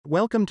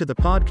Welcome to the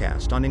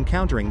podcast on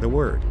Encountering the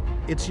Word.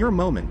 It's your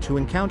moment to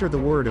encounter the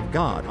Word of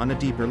God on a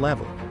deeper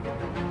level.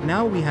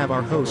 Now we have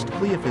our host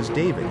Cleophas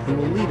David who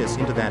will lead us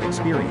into that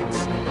experience.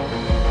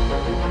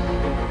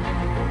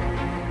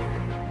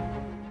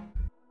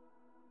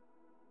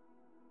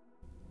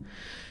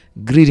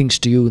 Greetings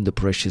to you in the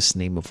precious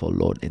name of our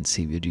Lord and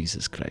Savior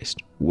Jesus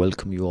Christ.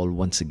 Welcome you all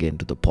once again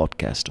to the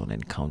podcast on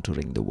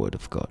Encountering the Word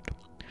of God.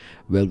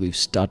 Well, we've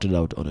started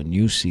out on a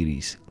new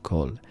series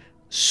called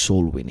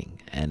Soul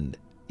Winning, and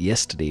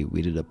yesterday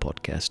we did a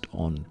podcast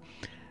on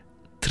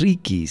 3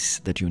 keys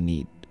that you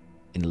need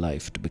in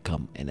life to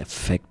become an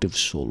effective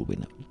soul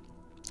winner.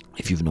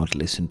 If you've not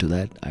listened to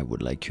that, I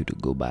would like you to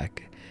go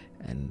back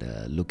and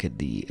look at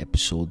the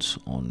episodes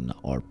on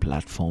our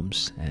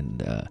platforms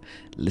and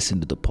listen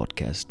to the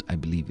podcast. I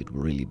believe it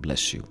will really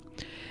bless you.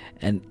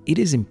 And it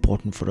is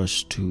important for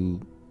us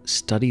to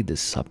study the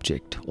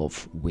subject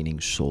of winning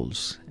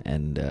souls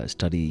and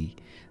study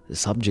the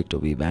subject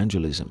of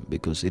evangelism,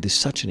 because it is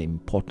such an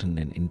important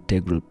and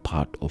integral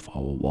part of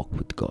our walk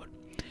with God.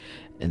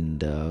 And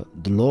the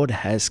Lord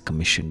has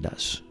commissioned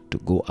us to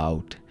go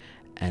out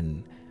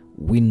and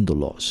win the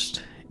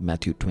lost.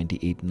 Matthew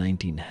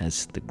 28:19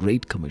 has the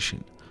Great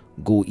Commission.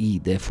 Go ye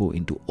therefore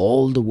into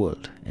all the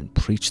world and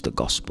preach the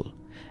gospel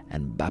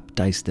and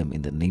baptize them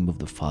in the name of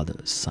the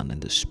Father, Son and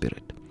the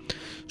Spirit.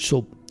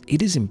 So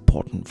it is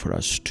important for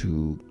us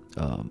to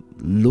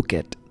look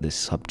at this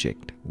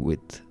subject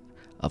with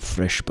a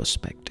fresh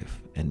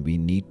perspective, and we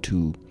need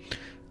to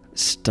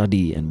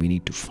study and we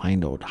need to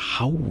find out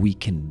how we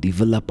can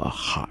develop a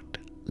heart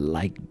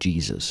like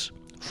Jesus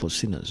for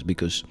sinners,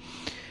 because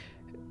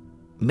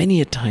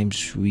many a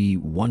times we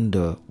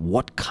wonder,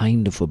 what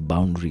kind of a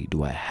boundary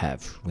do I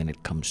have when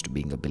it comes to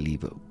being a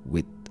believer,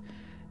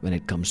 when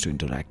it comes to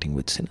interacting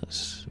with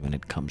sinners, when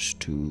it comes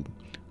to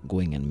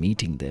going and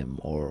meeting them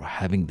or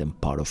having them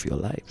part of your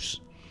lives.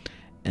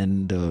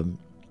 And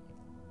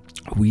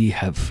we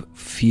have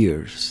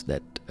fears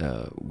that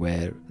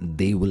where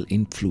they will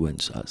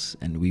influence us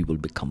and we will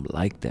become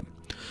like them.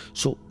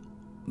 So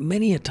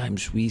many a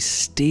times we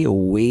stay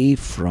away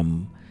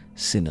from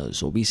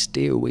sinners, or we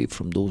stay away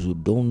from those who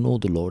don't know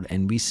the Lord,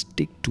 and we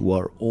stick to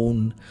our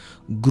own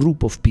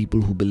group of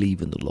people who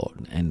believe in the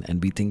Lord,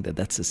 and we think that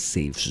that's a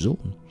safe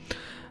zone.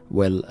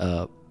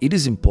 Well, it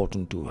is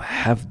important to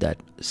have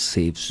that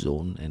safe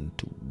zone and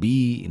to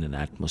be in an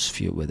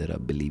atmosphere where there are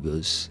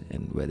believers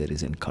and where there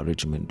is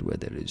encouragement, where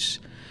there is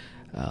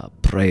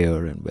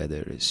prayer, and where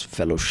there is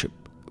fellowship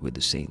with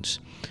the saints.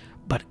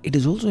 But it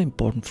is also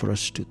important for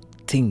us to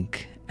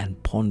think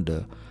and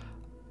ponder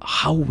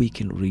how we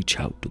can reach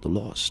out to the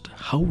lost,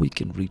 how we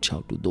can reach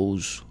out to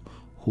those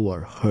who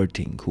are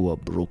hurting, who are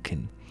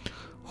broken,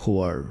 who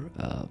are,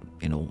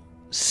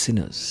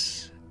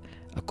 sinners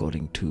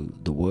according to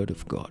the Word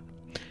of God.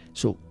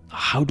 So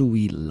how do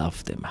we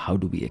love them? How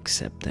do we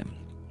accept them?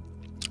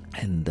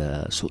 And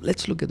so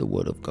let's look at the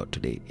Word of God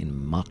today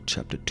in Mark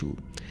chapter 2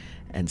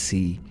 and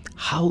see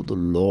how the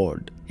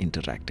Lord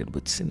interacted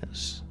with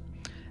sinners.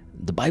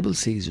 The Bible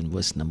says in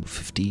verse number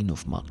 15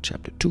 of Mark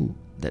chapter 2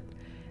 that,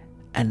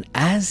 "And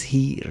as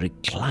he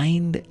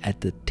reclined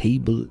at the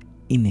table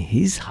in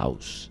his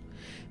house,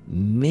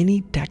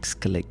 many tax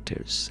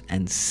collectors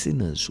and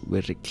sinners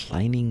were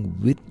reclining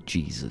with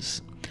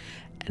Jesus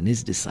and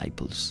his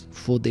disciples,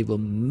 for there were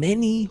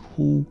many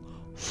who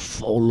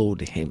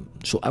followed him."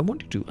 So I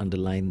want you to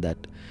underline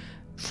that,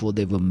 for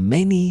there were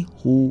many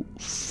who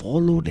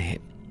followed him.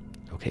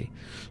 Okay,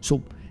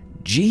 so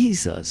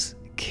Jesus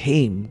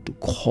came to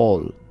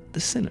call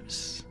the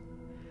sinners.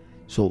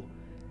 So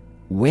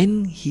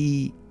when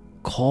he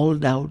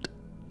called out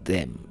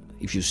them,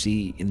 if you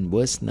see in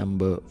verse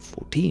number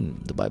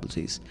 14, the Bible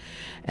says,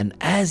 "And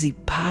as he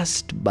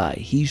passed by,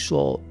 he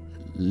saw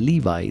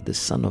Levi, the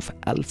son of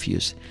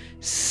Alphaeus,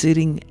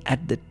 sitting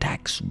at the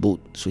tax booth."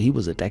 So he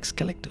was a tax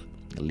collector,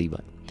 Levi.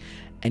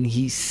 "And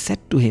he said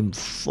to him,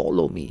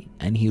 'Follow me.'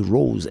 And he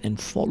rose and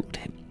followed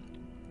him."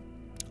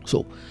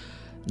 So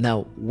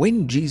now,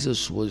 when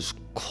Jesus was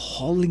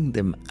calling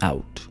them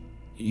out,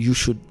 you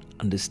should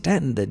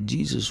understand that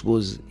Jesus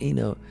was in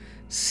a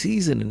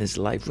season in his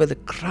life where the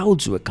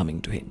crowds were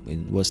coming to him.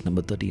 In verse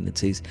number 13 it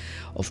says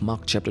of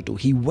Mark chapter 2,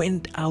 "He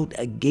went out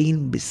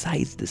again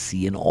besides the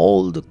sea, and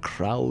all the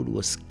crowd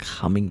was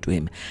coming to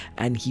him,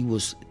 and he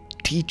was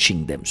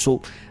teaching them."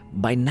 So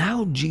by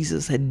now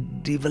Jesus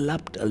had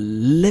developed a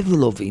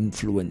level of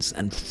influence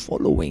and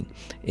following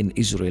in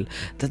Israel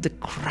that the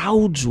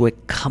crowds were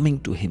coming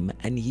to him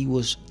and he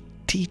was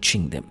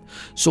teaching them.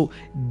 So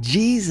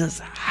Jesus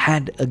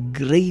had a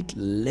great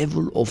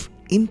level of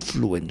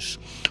influence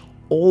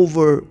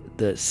over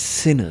the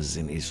sinners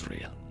in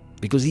Israel,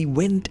 because he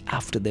went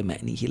after them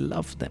and he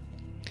loved them,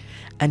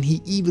 and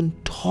he even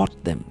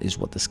taught them, is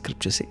what the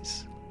scripture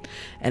says.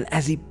 "And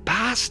as he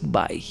passed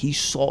by, he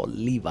saw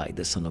Levi,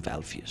 the son of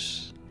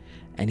Alphaeus,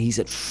 and he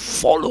said,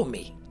 'Follow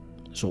me.'"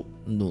 So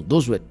no,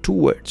 those were 2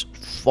 words,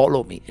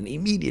 "follow me." And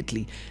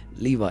immediately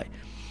Levi,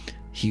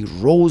 he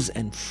rose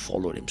and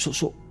followed him.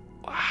 So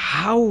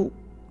how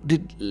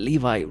did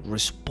Levi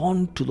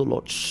respond to the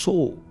Lord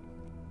so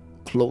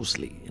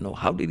closely?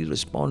 How did he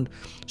respond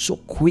so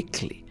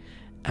quickly?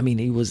 I mean,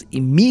 he was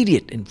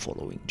immediate in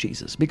following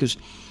Jesus because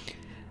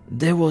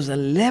there was a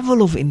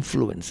level of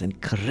influence and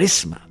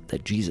charisma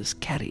that Jesus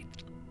carried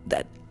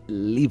that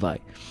Levi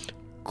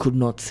could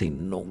not say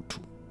no to.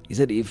 He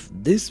said, if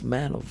this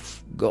man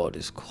of God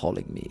is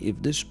calling me,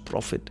 if this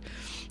prophet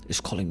is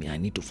calling me, I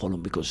need to follow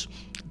him because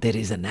there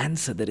is an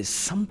answer, there is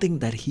something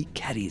that he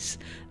carries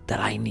that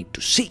I need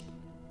to see.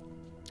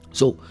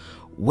 So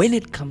when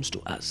it comes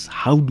to us,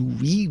 how do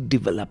we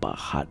develop our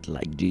heart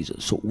like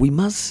Jesus? So we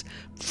must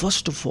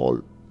first of all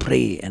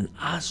pray and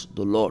ask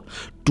the Lord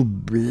to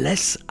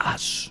bless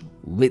us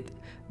with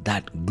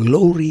that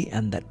glory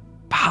and that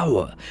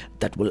power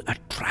that will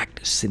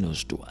attract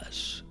sinners to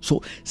us.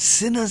 So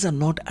sinners are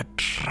not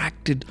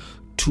attracted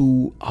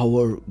to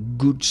our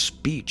good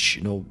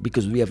speech,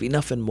 because we have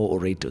enough and more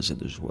orators in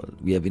this world.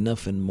 We have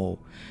enough and more,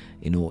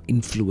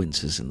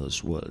 influences in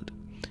this world.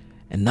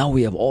 And now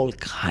we have all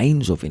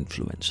kinds of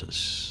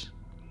influencers.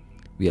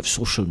 We have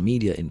social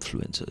media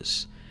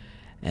influencers.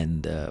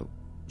 And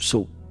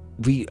so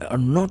we are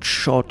not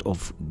short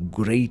of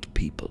great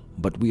people,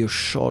 but we are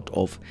short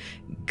of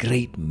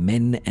great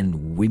men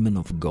and women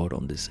of God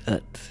on this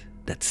earth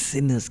that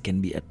sinners can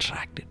be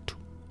attracted to.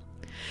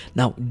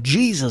 Now,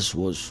 Jesus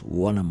was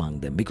one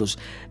among them because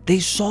they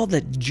saw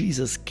that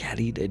Jesus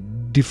carried a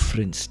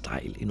different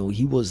style.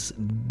 He was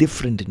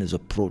different in his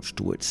approach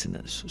towards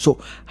sinners. So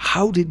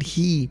how did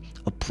he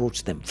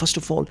approach them? First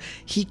of all,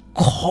 he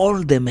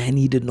called them and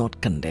he did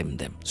not condemn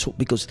them. So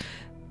because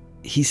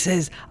he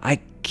says, I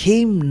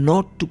came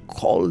not to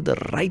call the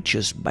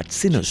righteous but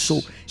sinners.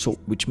 So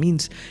which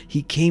means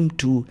he came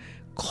to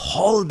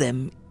call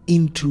them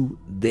into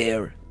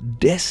their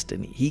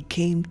destiny. He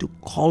came to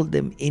call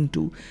them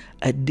into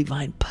a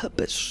divine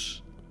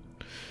purpose.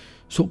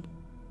 So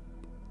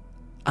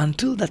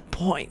until that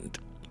point,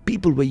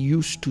 people were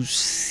used to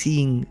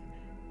seeing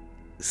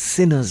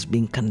sinners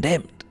being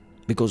condemned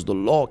because the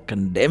law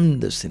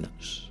condemned the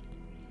sinners.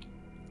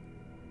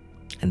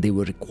 And they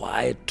were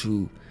required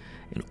to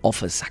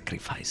offer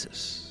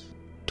sacrifices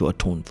to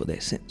atone for their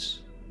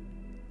sins.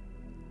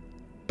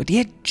 But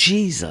yet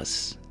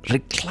Jesus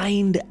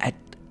reclined at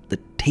the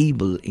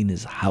table in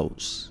his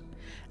house,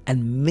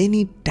 and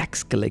many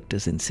tax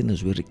collectors and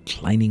sinners were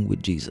reclining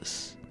with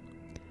Jesus,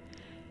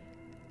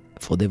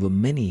 for there were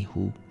many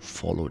who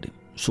followed him.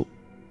 So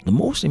the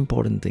most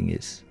important thing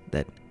is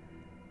that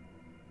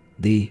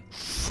they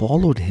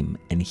followed him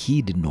and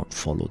he did not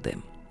follow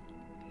them.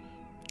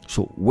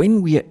 So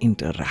when we are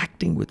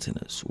interacting with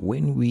sinners,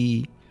 when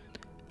we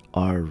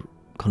are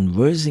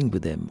conversing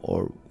with them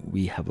or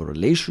we have a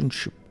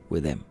relationship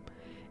with them,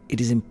 it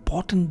is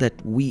important that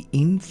we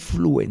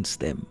influence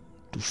them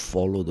to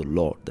follow the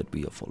Lord that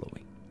we are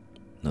following.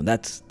 Now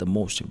that's the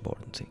most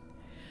important thing.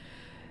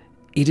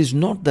 It is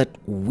not that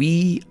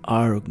we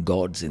are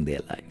gods in their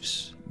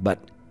lives, but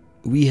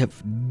we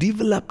have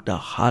developed a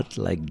heart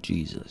like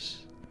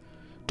Jesus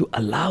to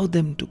allow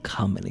them to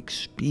come and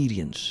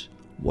experience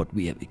what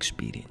we have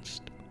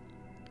experienced.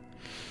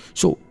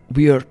 So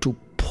we are to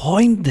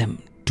point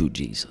them to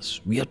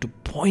Jesus. We are to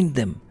point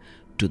them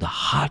to the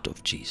heart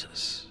of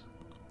Jesus.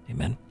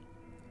 Amen.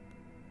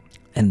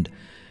 And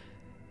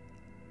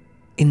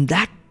in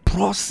that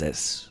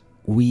process,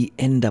 we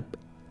end up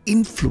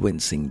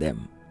influencing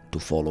them to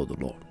follow the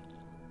Lord.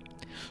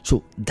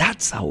 So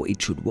that's how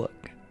it should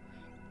work.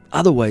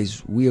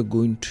 Otherwise, we are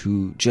going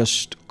to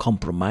just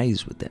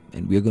compromise with them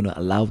and we are going to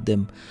allow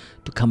them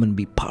to come and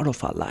be part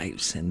of our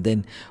lives, and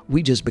then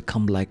we just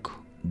become like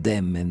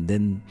them, and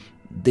then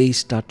they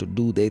start to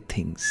do their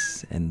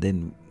things, and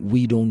then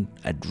we don't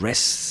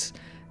address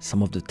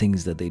some of the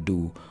things that they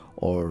do,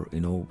 or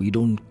we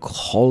don't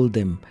call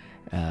them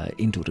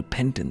into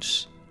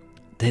repentance.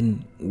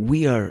 Then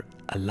we are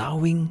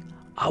allowing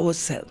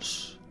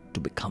ourselves to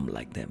become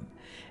like them,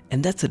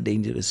 and that's a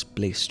dangerous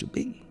place to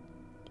be,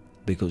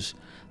 because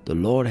the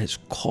Lord has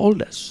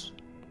called us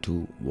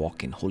to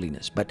walk in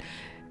holiness. But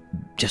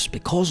just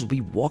because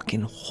we walk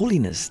in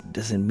holiness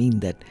doesn't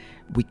mean that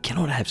we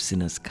cannot have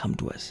sinners come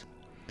to us.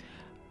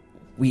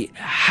 We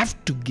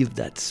have to give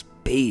that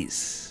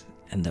space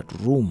and that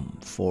room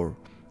for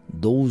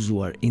those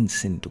who are in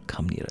sin to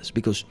come near us,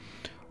 because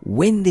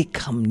when they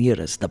come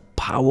near us, the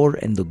power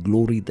and the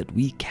glory that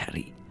we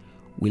carry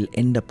will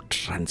end up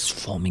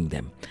transforming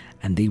them,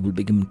 and they will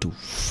begin to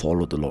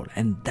follow the Lord.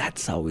 And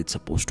that's how it's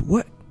supposed to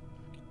work.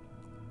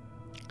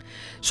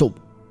 So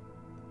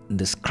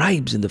the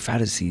scribes and the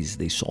Pharisees,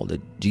 they saw that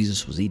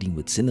Jesus was eating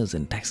with sinners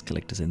and tax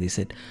collectors, and they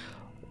said,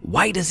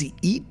 why does he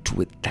eat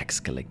with tax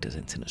collectors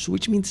and sinners? So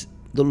which means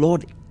the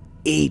Lord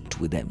ate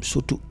with them.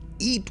 So to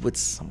eat with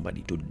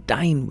somebody, to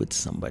dine with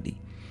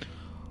somebody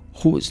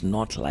who is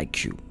not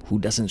like you, who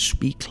doesn't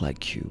speak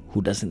like you,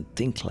 who doesn't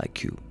think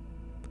like you,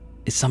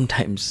 is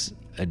sometimes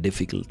a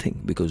difficult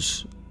thing,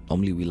 because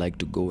normally we like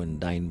to go and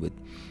dine with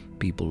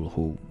people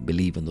who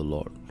believe in the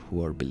Lord,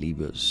 who are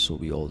believers. So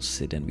we all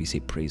sit and we say,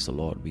 praise the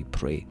Lord, we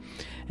pray,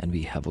 and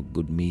we have a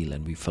good meal,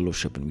 and we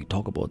fellowship, and we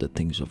talk about the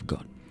things of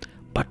God.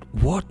 But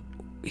what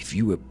if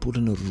you were put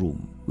in a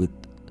room with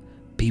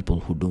people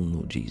who don't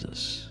know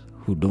Jesus,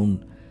 who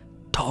don't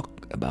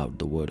talk about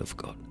the Word of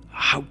God,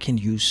 how can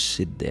you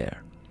sit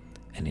there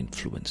and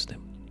influence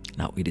them?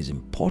 Now, it is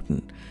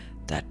important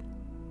that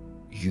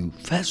you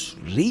first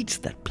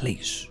reach that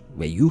place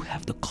where you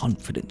have the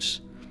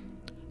confidence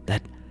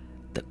that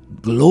the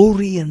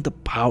glory and the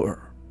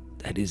power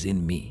that is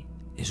in me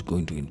is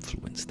going to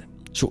influence them.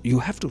 So you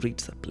have to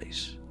reach that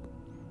place.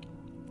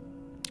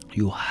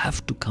 You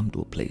have to come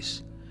to a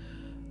place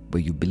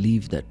where you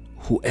believe that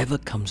whoever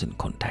comes in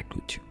contact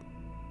with you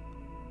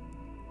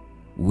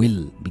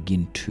will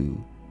begin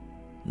to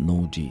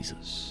know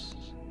Jesus.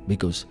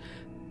 Because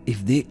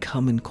if they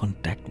come in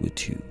contact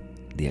with you,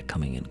 they are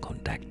coming in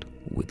contact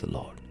with the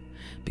Lord,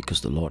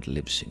 because the Lord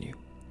lives in you.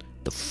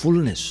 The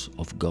fullness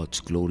of God's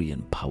glory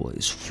and power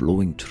is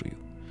flowing through you.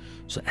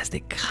 So as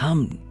they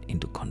come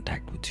into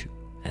contact with you,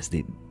 as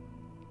they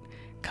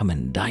come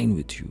and dine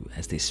with you,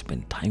 as they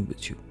spend time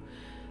with you,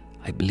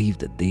 I believe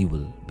that they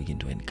will begin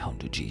to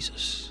encounter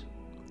Jesus.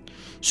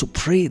 So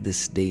pray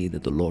this day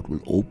that the Lord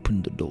will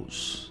open the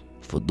doors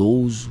for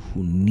those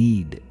who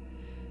need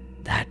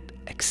that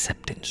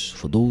acceptance,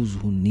 for those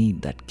who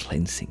need that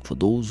cleansing, for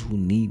those who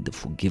need the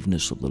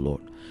forgiveness of the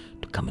Lord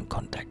to come in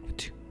contact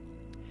with you.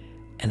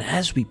 And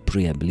as we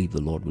pray, I believe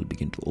the Lord will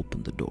begin to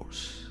open the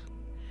doors.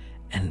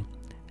 And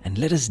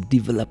let us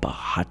develop a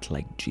heart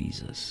like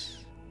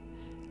Jesus.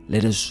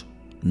 Let us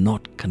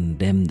not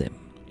condemn them.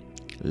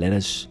 Let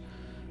us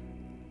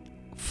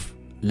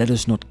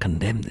not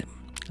condemn them.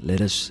 Let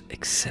us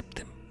accept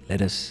them.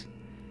 Let us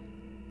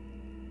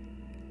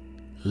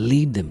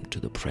lead them to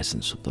the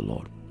presence of the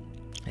Lord.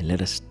 And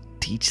let us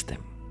teach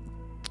them,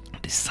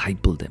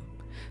 disciple them.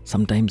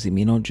 Sometimes it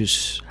may not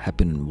just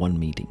happen in one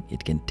meeting.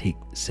 It can take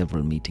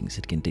several meetings.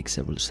 It can take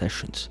several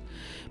sessions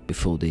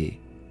before they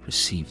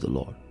receive the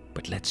Lord.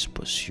 But let's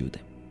pursue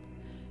them.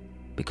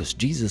 Because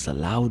Jesus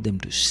allowed them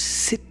to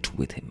sit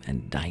with Him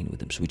and dine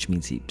with Him. So which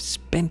means He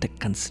spent a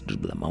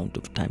considerable amount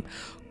of time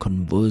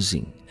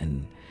conversing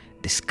and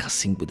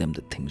discussing with them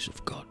the things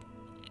of God.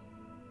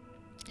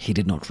 He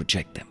did not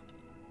reject them.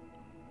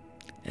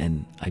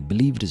 And I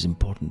believe it is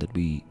important that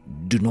we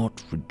do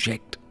not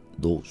reject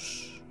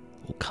those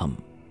who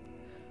come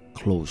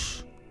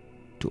close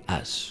to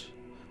us,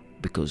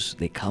 because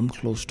they come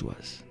close to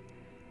us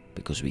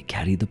because we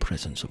carry the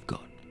presence of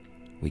God.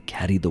 We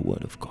carry the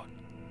Word of God.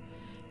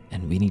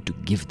 And we need to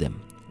give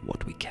them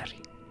what we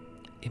carry.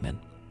 Amen.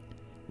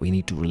 We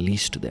need to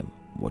release to them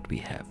what we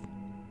have.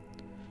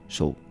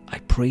 So I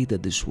pray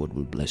that this word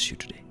will bless you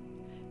today.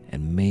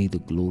 And may the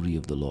glory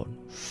of the Lord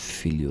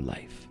fill your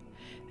life.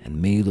 And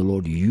may the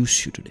Lord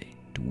use you today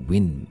to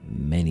win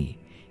many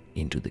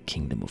into the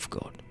kingdom of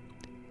God.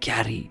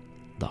 Carry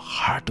the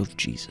heart of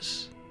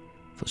Jesus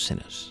for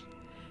sinners.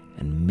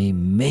 And may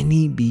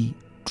many be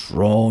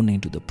drawn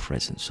into the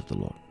presence of the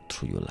Lord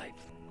through your life.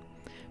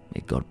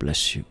 May God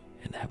bless you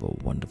and have a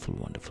wonderful,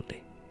 wonderful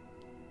day.